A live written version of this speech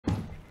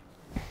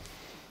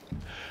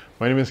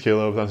My name is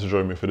Caleb, thanks for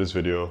joining me for this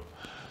video.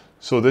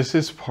 So this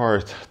is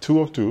part 2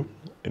 of 2.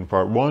 In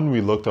part 1,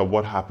 we looked at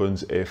what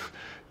happens if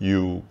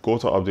you go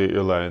to update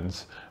your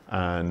lens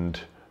and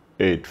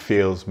it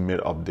fails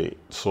mid-update.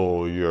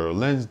 So your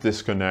lens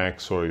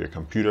disconnects or your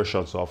computer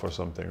shuts off or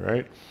something,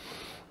 right?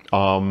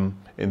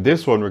 In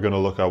this one, we're going to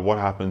look at what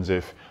happens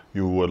if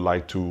you would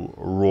like to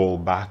roll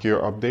back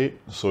your update.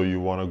 So you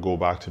want to go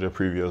back to the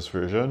previous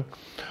version.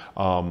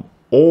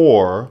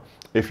 Or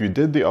if you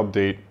did the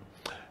update,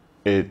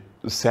 it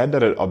said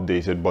that it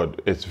updated,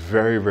 but it's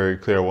very, very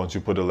clear once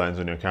you put the lens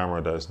on your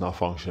camera that it's not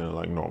functioning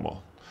like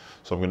normal.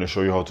 So I'm going to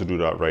show you how to do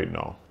that right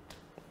now.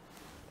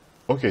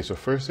 Okay, so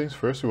first things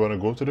first, we want to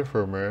go to the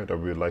firmware that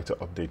we'd like to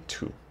update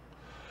to.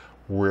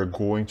 We're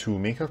going to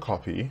make a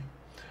copy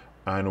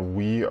and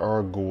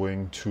we're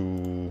going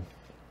to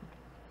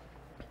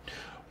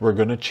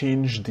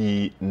change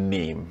the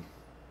name,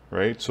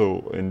 right?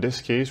 So in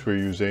this case, we're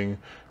using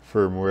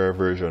firmware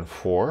version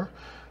 4.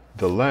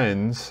 The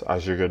lens,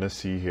 as you're going to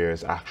see here,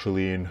 is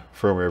actually in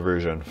firmware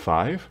version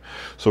 5.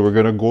 So we're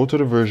going to go to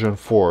the version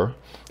 4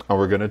 and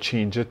we're going to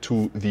change it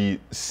to the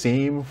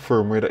same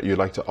firmware that you'd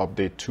like to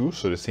update to.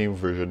 So the same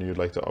version you'd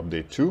like to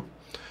update to.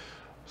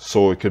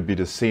 So it could be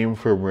the same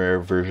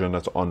firmware version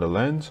that's on the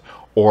lens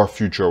or a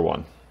future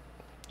one.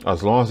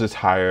 As long as it's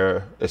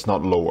higher, it's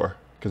not lower.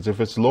 Because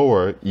if it's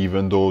lower,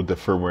 even though the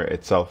firmware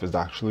itself is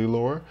actually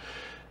lower,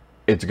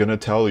 it's going to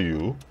tell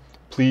you,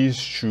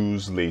 please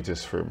choose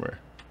latest firmware.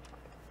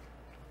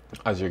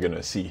 As you're going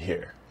to see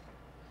here,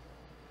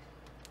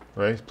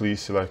 right?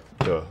 Please select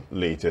the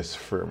latest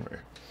firmware.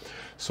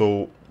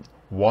 So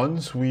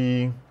once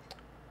we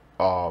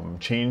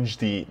change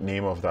the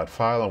name of that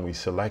file and we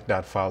select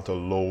that file to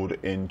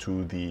load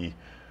into the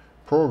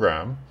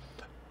program,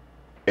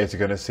 it's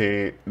going to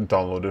say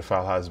downloaded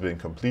file has been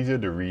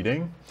completed, the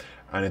reading,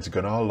 and it's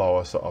going to allow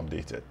us to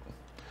update it.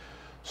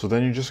 So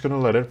then you're just going to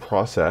let it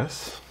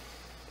process.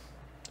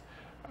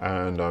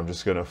 And I'm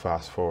just going to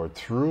fast forward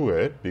through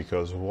it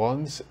because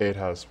once it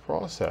has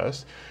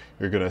processed,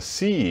 you're going to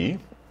see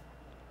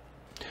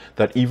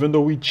that even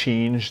though we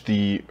changed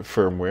the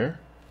firmware,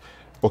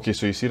 okay,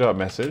 so you see that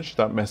message?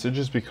 That message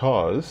is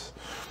because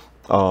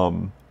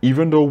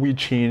even though we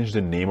changed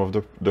the name of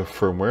the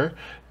firmware,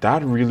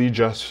 that really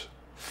just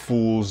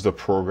fools the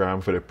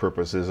program for the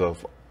purposes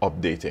of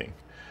updating.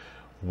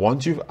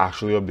 Once you've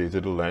actually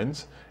updated the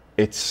lens,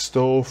 it's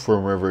still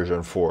firmware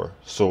version 4.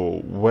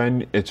 So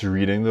when it's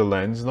reading the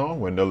lens now,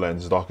 when the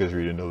lens dock is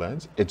reading the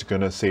lens, it's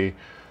going to say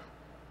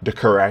the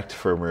correct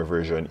firmware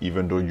version,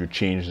 even though you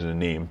changed the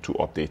name to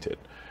update it.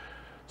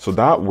 So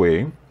that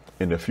way,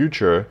 in the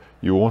future,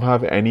 you won't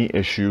have any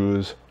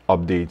issues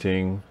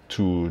updating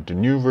to the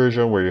new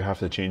version where you have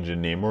to change the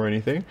name or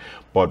anything.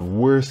 But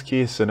worst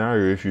case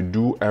scenario, if you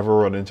do ever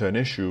run into an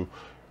issue,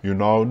 you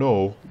now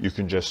know you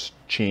can just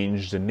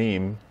change the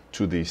name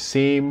to the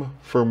same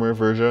firmware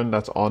version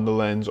that's on the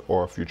lens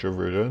or a future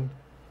version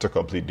to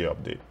complete the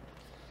update.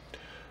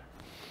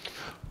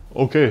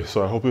 Okay,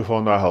 so I hope you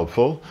found that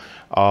helpful.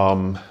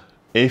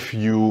 If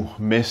you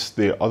missed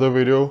the other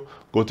video,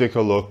 go take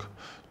a look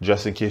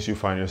just in case you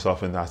find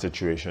yourself in that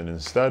situation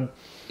instead.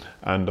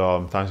 And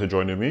thanks for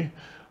joining me.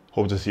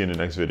 Hope to see you in the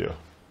next video.